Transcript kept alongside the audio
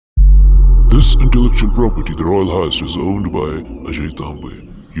This intellectual property, The Royal Heist, is owned by Ajay Tambe.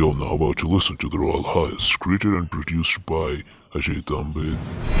 You're now about to listen to The Royal Heist, created and produced by Ajay Tambe.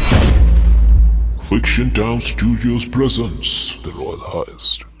 Fiction Town Studios presents The Royal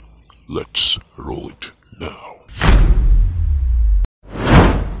Heist. Let's roll it now.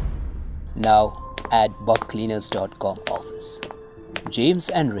 Now at bugcleaners.com office. James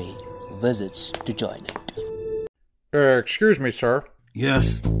and Ray visits to join it. Excuse me, sir.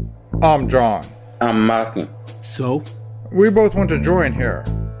 Yes. I'm John. I'm Martin. So? We both want to join here.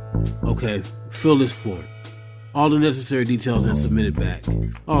 Okay, fill this form. All the necessary details and submit it back.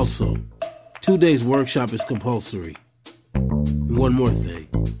 Also, 2 days workshop is compulsory. And one more thing.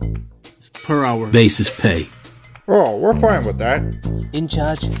 It's per hour basis pay. Oh, we're fine with that. In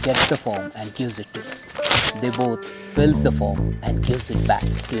charge gets the form and gives it to them. They both fills the form and gives it back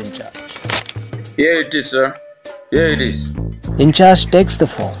to in charge. Here it is, sir. Here it is. In charge takes the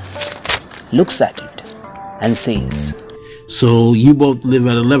form, looks at it, and says, So you both live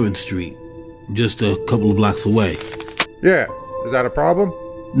at 11th Street, just a couple of blocks away. Yeah, is that a problem?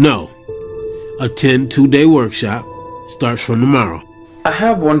 No. Attend 2-day workshop. Starts from tomorrow. I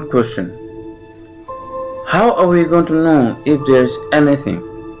have one question. How are we going to know if there's anything?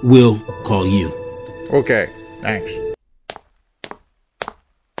 We'll call you. Okay, thanks.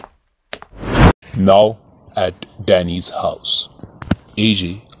 Now at Danny's house.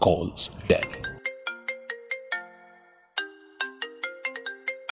 AJ calls Danny.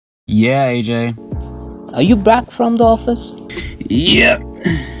 Yeah, AJ. Are you back from the office? Yep.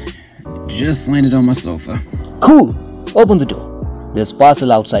 Just landed on my sofa. Cool! Open the door. There's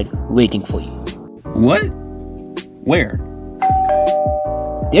parcel outside waiting for you. What? Where?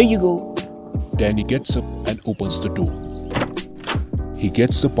 There you go. Danny gets up and opens the door. He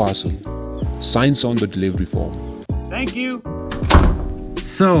gets the parcel, signs on the delivery form. Thank you.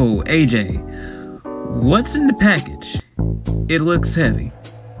 So, AJ, what's in the package? It looks heavy.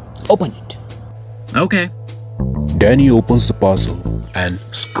 Open it. Okay. Danny opens the parcel and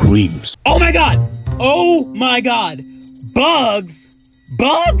screams. Oh my god! Oh my god! Bugs!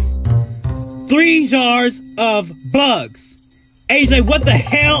 Bugs? 3 jars of bugs. AJ, what the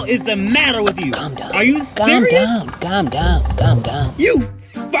hell is the matter with you? Calm down. Are you serious? Calm down. You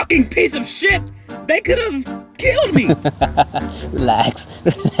fucking piece of shit! They could have killed me!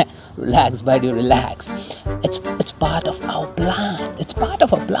 Relax, buddy, relax. It's part of our plan. It's part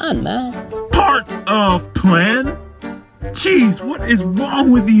of our plan, man. Part of plan? Jeez, what is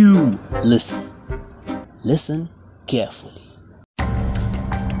wrong with you? Listen carefully.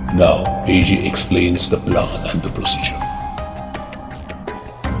 Now AJ explains the plan and the procedure.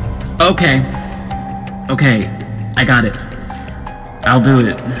 Okay, I got it. I'll do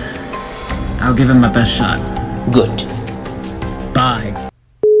it. I'll give him my best shot. Good. Bye.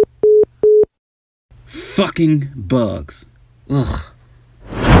 Fucking bugs. Ugh.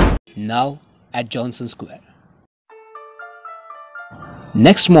 Now at Johnson Square.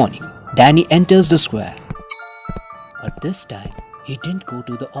 Next morning, Danny enters the square. But this time, he didn't go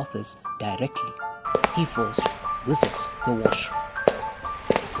to the office directly. He first visits the washroom.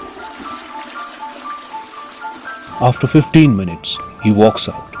 After 15 minutes, he walks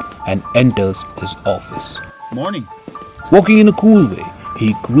out and enters his office. Morning. Walking in a cool way,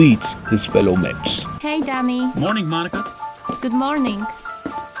 he greets his fellow mates. Hey, Danny. Morning, Monica. Good morning.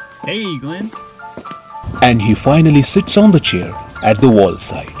 Hey, Glenn. And he finally sits on the chair at the wall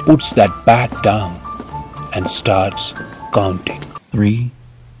side, puts that bag down and starts counting. 3,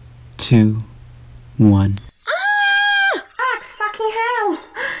 2, 1. Bugs! Fucking hell!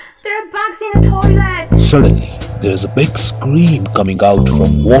 There are bugs in the toilet! Suddenly, there's a big scream coming out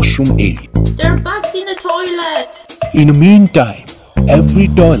from washroom area. There are bugs in the toilet! In the meantime, every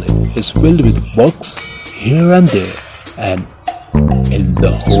toilet is filled with bugs here and there and in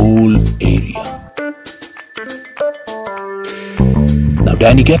the whole area. Now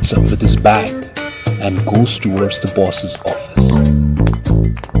Danny gets up with his bag and goes towards the boss's office.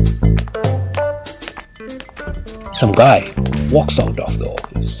 Some guy walks out of the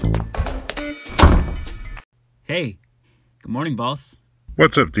office. Hey. Good morning, boss.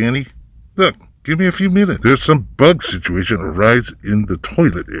 What's up, Danny? Look, give me a few minutes. There's some bug situation arise in the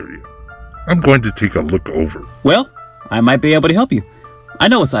toilet area. I'm going to take a look over. Well, I might be able to help you. I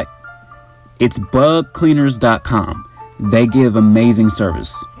know a site. It's bugcleaners.com. They give amazing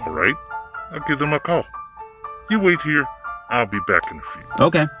service. All right, I'll give them a call. You wait here. I'll be back in a few.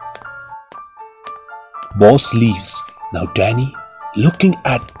 Okay. Boss leaves. Now Danny, looking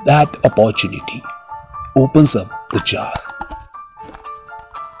at that opportunity, opens up the jar.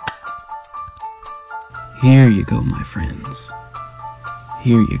 Here you go, my friends.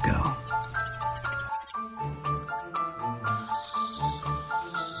 Here you go.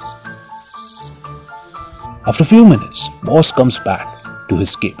 After a few minutes, boss comes back to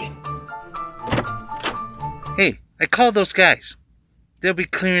his cabin. Hey, I called those guys. They'll be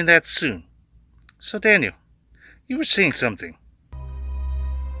clearing that soon. So Daniel, you were saying something.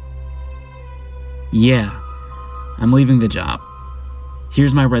 Yeah, I'm leaving the job.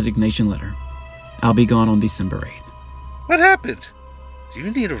 Here's my resignation letter. I'll be gone on December 8th. What happened? Do you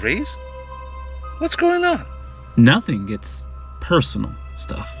need a raise? What's going on? Nothing, it's personal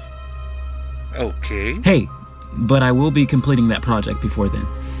stuff. Okay. Hey, but I will be completing that project before then.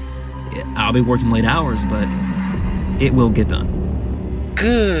 I'll be working late hours, but it will get done.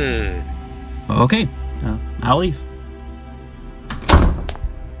 Good. Okay, I'll leave.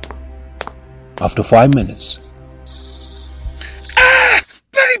 After 5 minutes, Ah!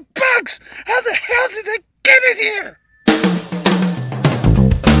 Bloody bugs! How the hell did they get in here?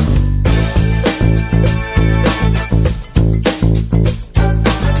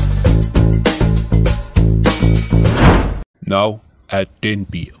 now at 10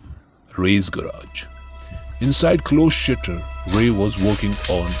 p.m., Ray's garage. Inside closed shutter, Ray was working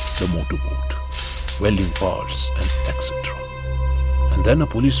on the motorboat, welding parts and etc. And then a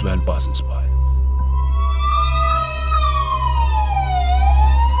police van passes by.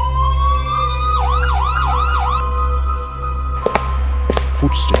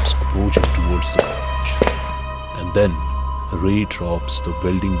 Footsteps approaching towards the garage. And then Ray drops the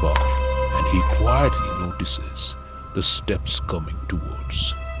welding bar and he quietly notices the steps coming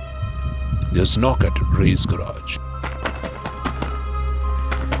towards. There's a knock at Ray's garage.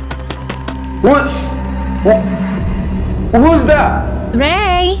 Who's that?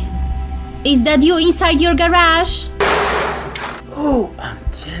 Ray, is that you inside your garage? Oh, Aunt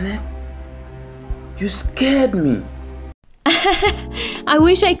Janet. You scared me. I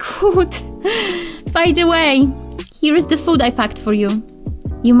wish I could. By the way, here is the food I packed for you.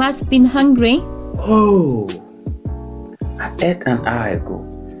 You must have been hungry. Oh, I ate an hour ago.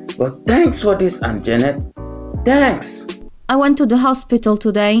 But thanks for this, Aunt Janet. Thanks. I went to the hospital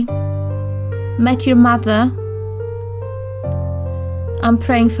today. Met your mother. I'm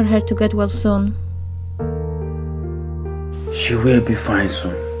praying for her to get well soon. She will be fine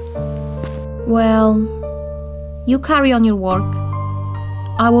soon. Well, you carry on your work.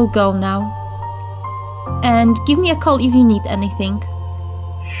 I will go now. And give me a call if you need anything.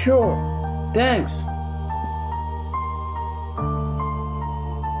 Sure. Thanks.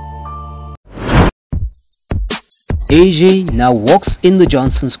 AJ now walks in the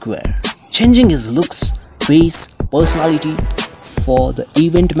Johnson Square, changing his looks, face, personality for the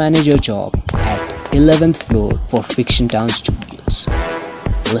event manager job at 11th floor for Fiction Town Studios.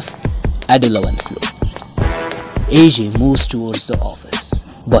 Lift at 11th floor. AJ moves towards the office,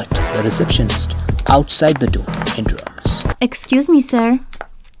 but the receptionist outside the door interrupts. Excuse me, sir.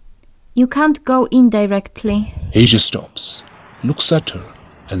 You can't go in directly. AJ stops, looks at her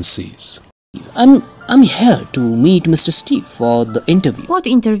and says, I'm here to meet Mr. Steve for the interview. What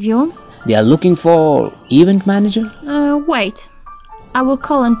interview? They are looking for event manager. Wait. I will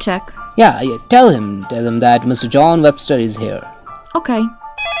call and check. Yeah, tell him that Mr. John Webster is here. Okay.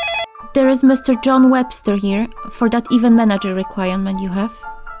 There is Mr. John Webster here for that event manager requirement you have.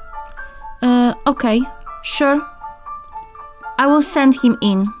 Okay, sure. I will send him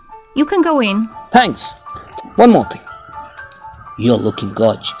in. You can go in. Thanks. One more thing. You're looking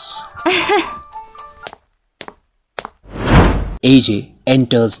gorgeous. AJ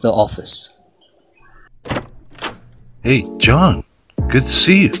enters the office. Hey, John. Good to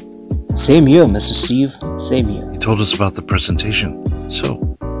see you. Same here, Mr. Steve. Same here. You told us about the presentation.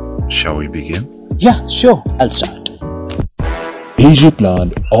 So, shall we begin? Yeah, sure. I'll start. AJ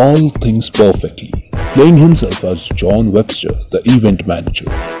planned all things perfectly, playing himself as John Webster, the event manager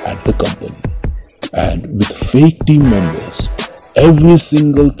at the company. And with fake team members, every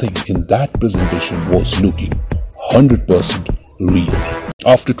single thing in that presentation was looking 100% real.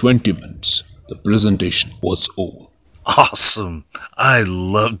 After 20 minutes, the presentation was over. Awesome. I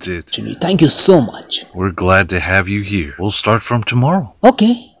loved it. Thank you so much. We're glad to have you here. We'll start from tomorrow.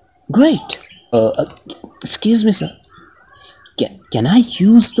 Okay, great. Excuse me, sir. Can I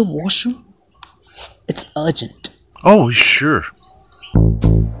use the washroom? It's urgent. Oh, sure.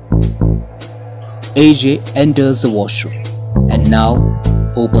 AJ enters the washroom and now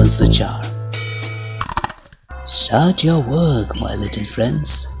opens the jar. Start your work, my little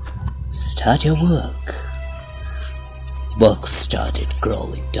friends. Start your work. Bugs started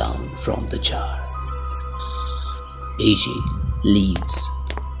crawling down from the jar. AJ leaves.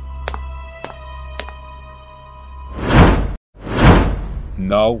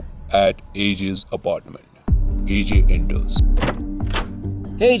 Now at AJ's apartment. AJ enters.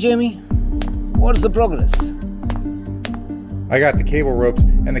 Hey, Jamie. What's the progress? I got the cable ropes,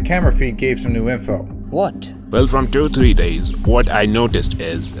 and the camera feed gave some new info. What? Well, from 2-3 days, what I noticed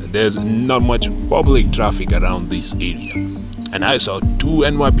is there's not much public traffic around this area. And I saw 2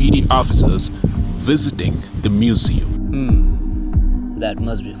 NYPD officers visiting the museum. That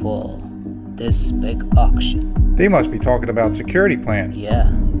must be for this big auction. They must be talking about security plans.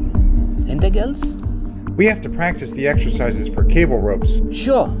 Yeah. Anything else? We have to practice the exercises for cable ropes.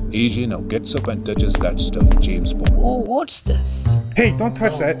 Sure. AJ now gets up and touches that stuff James bought. Oh, what's this? Hey, don't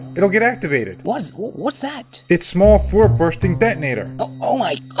touch that. It'll get activated. What's that? It's small floor bursting detonator. Oh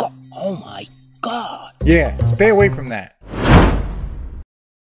my god. Oh my god. Yeah, stay away from that.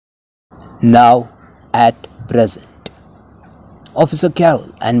 Now, at present, Officer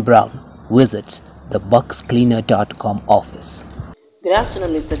Carroll and Brown visits the BugsCleaner.com office. Good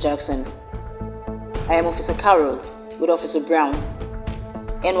afternoon, Mr. Jackson. I am Officer Carroll with Officer Brown,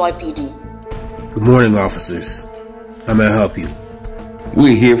 NYPD. Good morning, officers. How may I help you?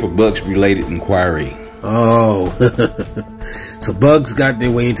 We're here for bugs-related inquiry. Oh, so bugs got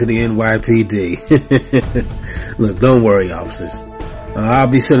their way into the NYPD. Look, don't worry, officers. I'll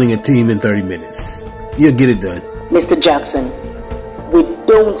be sending a team in 30 minutes. You'll get it done. Mr. Jackson, we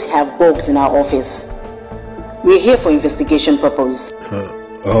don't have bugs in our office. We're here for investigation purpose.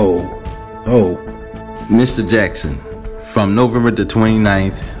 Mr. Jackson, from November the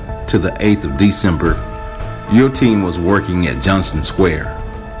 29th to the 8th of December, your team was working at Johnson Square.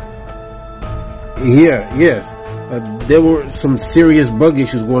 Yes. There were some serious bug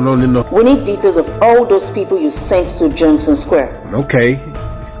issues going on in the... We need details of all those people you sent to Johnson Square. Okay,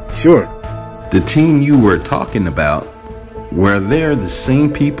 sure. The team you were talking about, were there the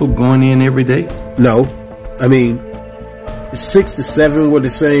same people going in every day? No. I mean, 6 to 7 were the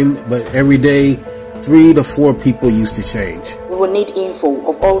same, but every day 3 to 4 people used to change. We will need info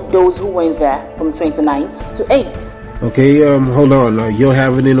of all those who went there from 29th to 8th. Okay, hold on. You'll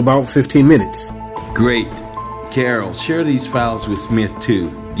have it in about 15 minutes. Great. Carol, share these files with Smith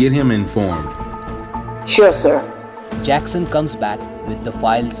too. Get him informed. Sure, sir. Jackson comes back with the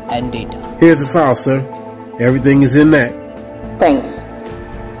files and data. Here's the file, sir. Everything is in that. Thanks.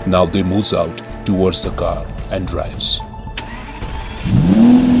 Now they moves out towards the car and drives.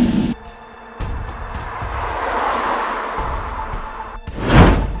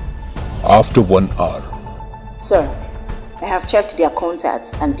 After 1 hour. Sir, I have checked their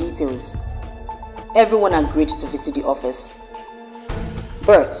contacts and details. Everyone agreed to visit the office.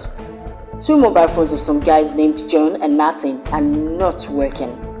 But 2 mobile phones of some guys named John and Martin are not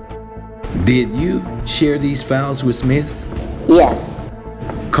working. Did you share these files with Smith? Yes.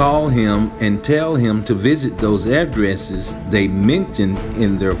 Call him and tell him to visit those addresses they mentioned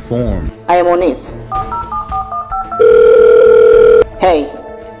in their form. I am on it. Hey,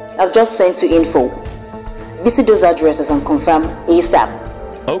 I've just sent you info. Visit those addresses and confirm ASAP.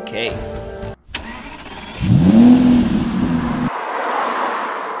 Okay.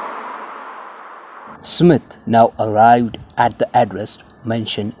 Smith now arrived at the address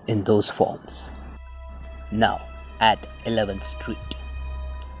mentioned in those forms. Now at 11th Street.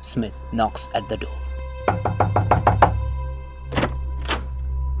 Smith knocks at the door.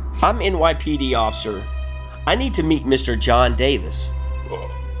 I'm NYPD officer. I need to meet Mr. John Davis.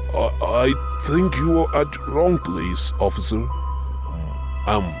 I think you are at wrong place, officer.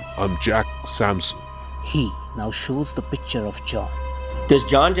 I'm Jack Sampson. He now shows the picture of John. Does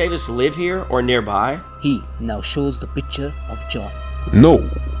John Davis live here or nearby? He now shows the picture of John. No,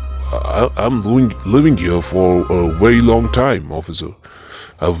 I'm living here for a very long time, officer.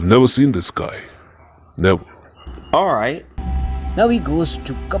 I've never seen this guy. Never. Alright. Now he goes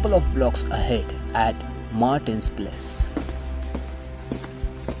to a couple of blocks ahead at Martin's place.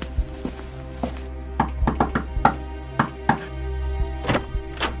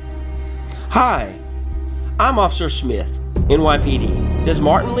 Hi, I'm Officer Smith, NYPD. Does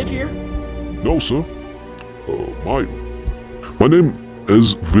Martin live here? No, sir. My name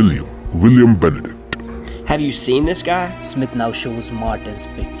is William Benedict. Have you seen this guy? Smith now shows Martin's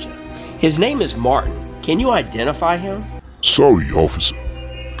picture. His name is Martin. Can you identify him? Sorry, officer.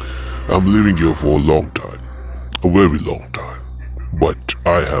 I'm living here for a long time. A very long time. But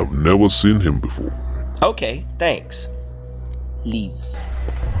I have never seen him before. Okay, thanks. Leaves.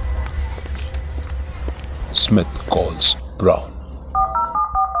 Smith calls Brown.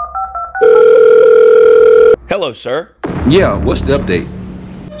 Hello, sir. Yeah, what's the update?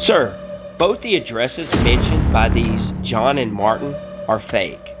 Sir, both the addresses mentioned by these John and Martin are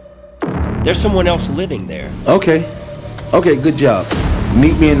fake. There's someone else living there. Okay, good job.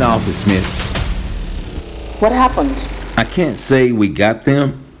 Meet me in the office, Smith. What happened? I can't say we got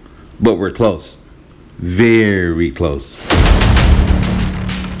them, but we're close. Very close.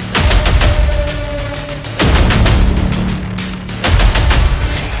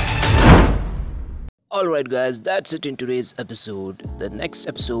 Alright guys, that's it in today's episode. The next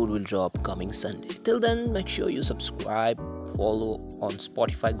episode will drop coming Sunday. Till then, make sure you subscribe, follow on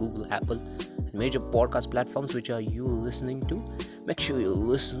Spotify, Google, Apple, and major podcast platforms which are you listening to. Make sure you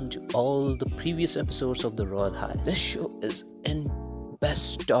listen to all the previous episodes of The Royal Heist. This show is in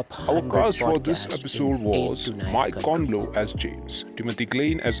best top 100 Our cast for this podcast episode in was 8 to 9 Mike countries. Conlow as James, Timothy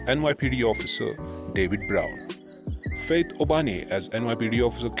Klein as NYPD officer David Brown, Faith Obane as NYPD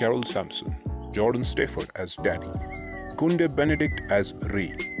officer Carol Sampson, Jordan Stafford as Danny, Gunde Benedict as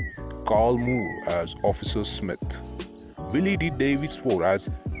Ray, Carl Moore as Officer Smith, Willie D. Davis IV as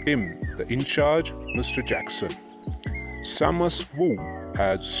Im, the in-charge Mr. Jackson, Samus Wu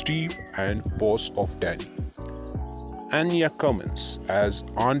as Steve and boss of Danny, Anya Cummins as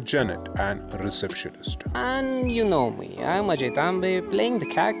Aunt Janet and receptionist. And you know me, I'm Ajay Tambe playing the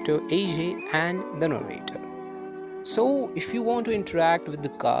character AJ and the narrator. So if you want to interact with the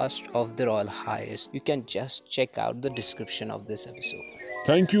cast of The Royal Heist, you can just check out the description of this episode.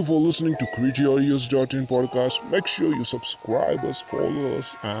 Thank you for listening to CreazyAudios.in podcast. Make sure you subscribe us, follow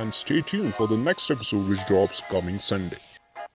us, and stay tuned for the next episode which drops coming Sunday.